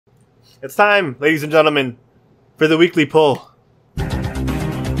It's time, ladies and gentlemen, for the weekly pull.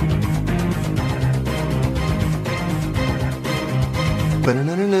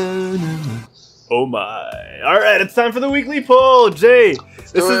 Oh my. Alright, it's time for the weekly poll. Jay,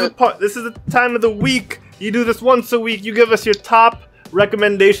 this is the time of the week. You do this once a week. You give us your top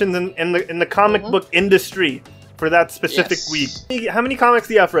recommendations in the comic book industry for that specific week. How many comics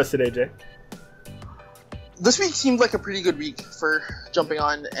do you have for us today, Jay? This week seemed like a pretty good week for jumping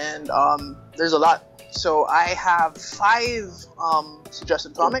on, and there's a lot. So I have 5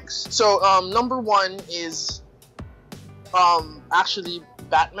 suggested comics. So number 1 is actually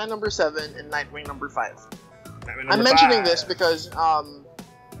Batman number 7 and Nightwing number 5. I'm mentioning this because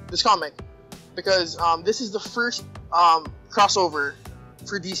this comic because this is the first crossover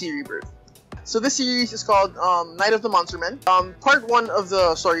for DC Rebirth. So this series is called Night of the Monster Men. Part 1 of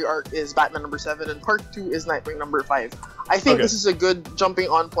the story arc is Batman number 7 and part 2 is Nightwing number 5. I think this is a good jumping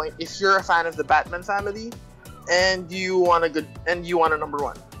on point if you're a fan of the Batman family and you want a number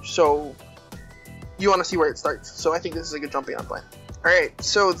 1. So you want to see where it starts. So I think this is a good jumping on point. Alright,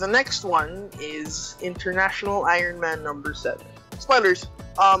 so the next one is International Iron Man number 7. Spoilers.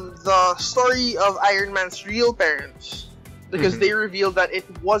 The story of Iron Man's real parents, because they revealed that it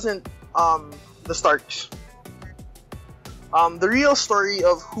wasn't the Starks. The real story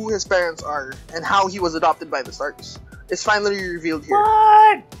of who his parents are and how he was adopted by the Starks is finally revealed here.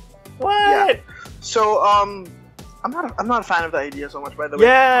 What? Yeah. So I'm not a fan of the idea so much, by the way.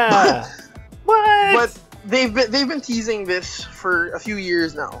 Yeah. What? But they've been teasing this for a few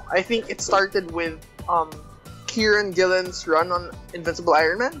years now. I think it started with Kieran Gillen's run on Invincible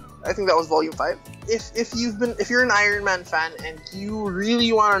Iron Man. I think that was volume 5. If you're an Iron Man fan and you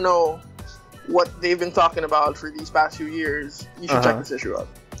really want to know what they've been talking about for these past few years, you should check this issue out.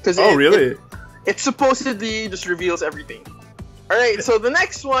 Really? It supposedly just reveals everything. Alright, so the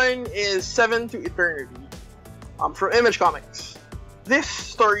next one is 7 to Eternity from Image Comics. This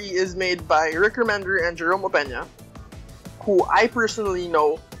story is made by Rick Remender and Jerome Opeña, who I personally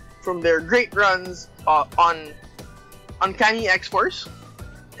know from their great runs on Uncanny X-Force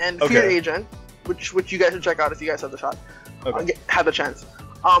and Fear Agent, which you guys should check out if you guys have the shot, have the chance.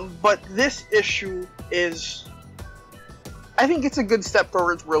 But this issue is, I think it's a good step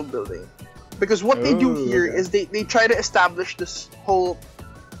towards world building, because what they do here is they try to establish this whole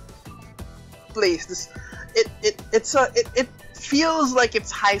place. It feels like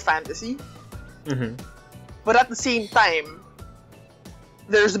it's high fantasy, but at the same time,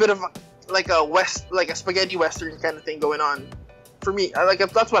 there's a bit of like a spaghetti western kind of thing going on. For me,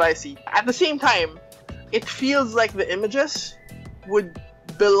 that's what I see. At the same time, it feels like the images would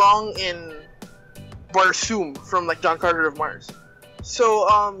belong in Barsoom from like John Carter of Mars. So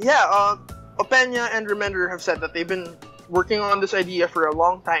Opeña and Remender have said that they've been working on this idea for a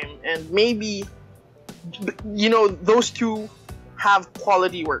long time, and maybe those two have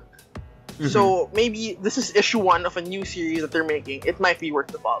quality work. So maybe this is issue 1 of a new series that they're making. It might be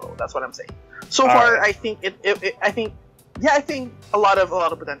worth to follow. That's what I'm saying. So far, I think I think a lot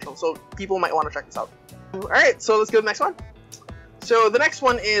of potential. So people might want to check this out. All right, so let's go to the next one. So the next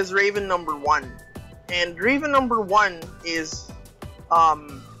one is Raven number 1, and Raven number 1 is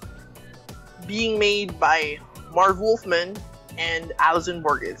being made by Marv Wolfman and Alison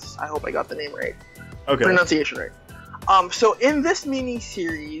Borges. I hope I got the name right. Pronunciation right. So in this mini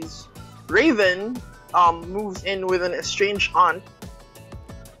series, Raven moves in with an estranged aunt,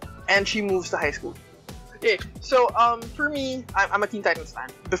 and she moves to high school. Okay, so for me, I'm a Teen Titans fan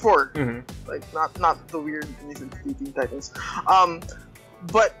before, like not the weird Teen Titans.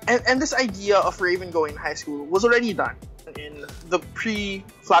 But this idea of Raven going to high school was already done in the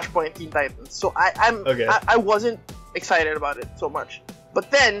pre-Flashpoint Teen Titans. So I wasn't excited about it so much.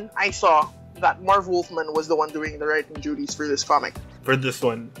 But then I saw that Marv Wolfman was the one doing the writing duties for this comic. For this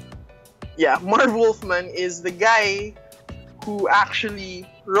one. Yeah, Marv Wolfman is the guy who actually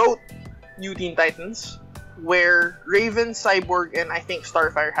wrote New Teen Titans, where Raven, Cyborg, and I think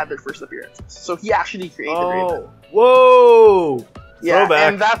Starfire had their first appearances. So he actually created Raven. Whoa! Yeah,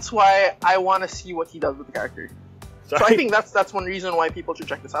 Throwback. and that's why I want to see what he does with the character. So I think that's one reason why people should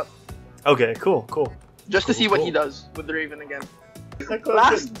check this out. Okay, cool. Just to see what he does with the Raven again.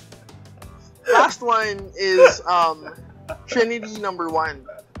 Last one is Trinity number 1.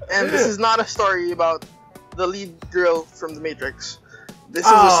 And this is not a story about the lead girl from The Matrix. This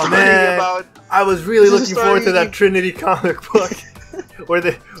is a story about... I was really looking forward to that Trinity comic book where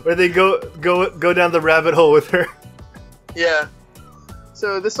they go down the rabbit hole with her. Yeah.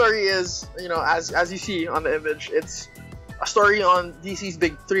 So the story is, as you see on the image, it's a story on DC's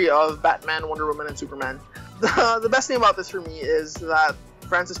big 3 of Batman, Wonder Woman, and Superman. The best thing about this for me is that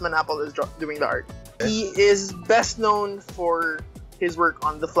Francis Manapul is doing the art. He is best known for his work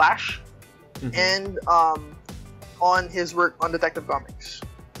on The Flash and on his work on Detective Comics.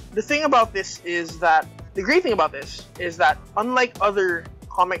 The thing about this is that, the great thing about this is that unlike other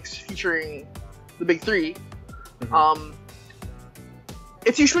comics featuring the big three,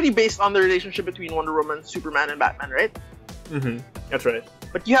 it's usually based on the relationship between Wonder Woman, Superman, and Batman, right? That's right.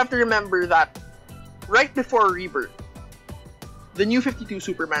 But you have to remember that right before Rebirth, the New 52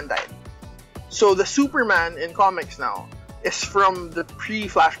 Superman died. So the Superman in comics now is from the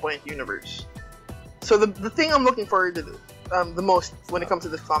pre-Flashpoint universe. So the thing I'm looking forward to the most when it comes to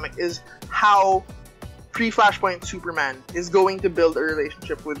this comic is how pre-Flashpoint Superman is going to build a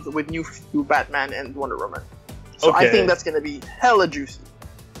relationship with New 52 Batman and Wonder Woman. So I think that's going to be hella juicy.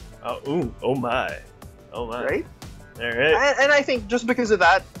 Oh my. Right? Alright. And I think just because of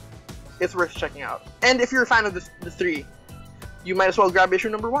that, it's worth checking out. And if you're a fan of the three, you might as well grab issue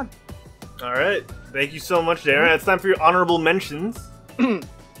number 1. Alright. Thank you so much, Darren. It's time for your honorable mentions.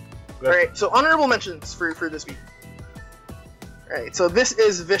 Alright, so honorable mentions for this week. Alright, so this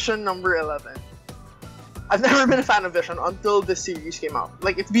is Vision number 11. I've never been a fan of Vision until this series came out.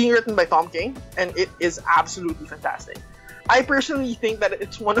 Like, it's being written by Tom King, and it is absolutely fantastic. I personally think that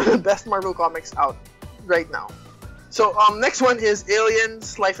it's one of the best Marvel comics out right now. So, next one is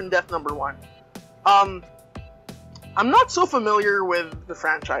Aliens Life and Death number 1. I'm not so familiar with the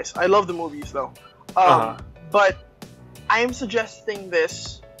franchise. I love the movies, though. But I am suggesting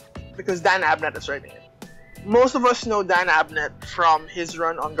this because Dan Abnett is writing it. Most of us know Dan Abnett from his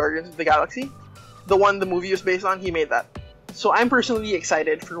run on Guardians of the Galaxy. The one the movie was based on, he made that. So I'm personally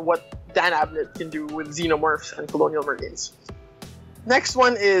excited for what Dan Abnett can do with Xenomorphs and Colonial Marines. Next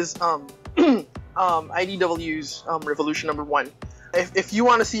one is IDW's Revolution number 1. If you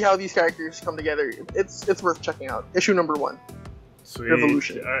want to see how these characters come together, it's worth checking out. Issue number 1. Sweet.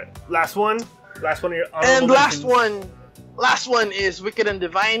 Revolution. Alright. Last one of your honorable And mentions. last one is Wicked and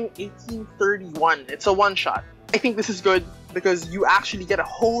Divine 1831. It's a one-shot. I think this is good because you actually get a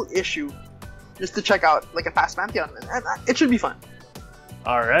whole issue just to check out like a past Pantheon, and it should be fun.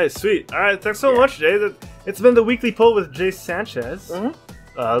 Alright, sweet. Alright, thanks so much, Jay. It's been the weekly poll with Jay Sanchez.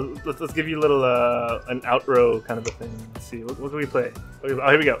 Let's give you a little an outro kind of a thing. Let's see, what can we play? Oh,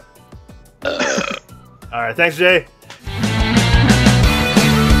 here we go. Alright, thanks, Jay.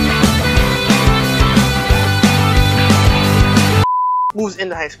 Moves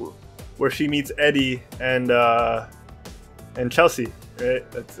into high school, where she meets Eddie and Chelsea, right?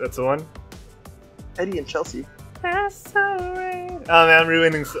 That's the one. Eddie and Chelsea. Oh man, I'm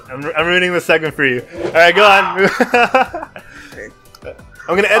ruining the segment for you. All right, go on.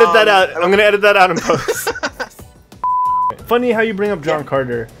 I'm gonna edit that out. I'm gonna edit that out in post. Funny how you bring up John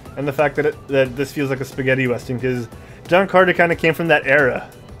Carter and the fact that this feels like a spaghetti western, because John Carter kind of came from that era,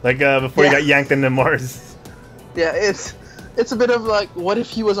 like before he got yanked into Mars. Yeah, it's a bit of like, what if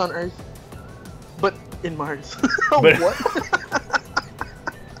he was on Earth, but in Mars? What?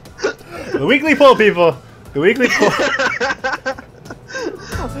 The weekly poll, people. The weekly poll.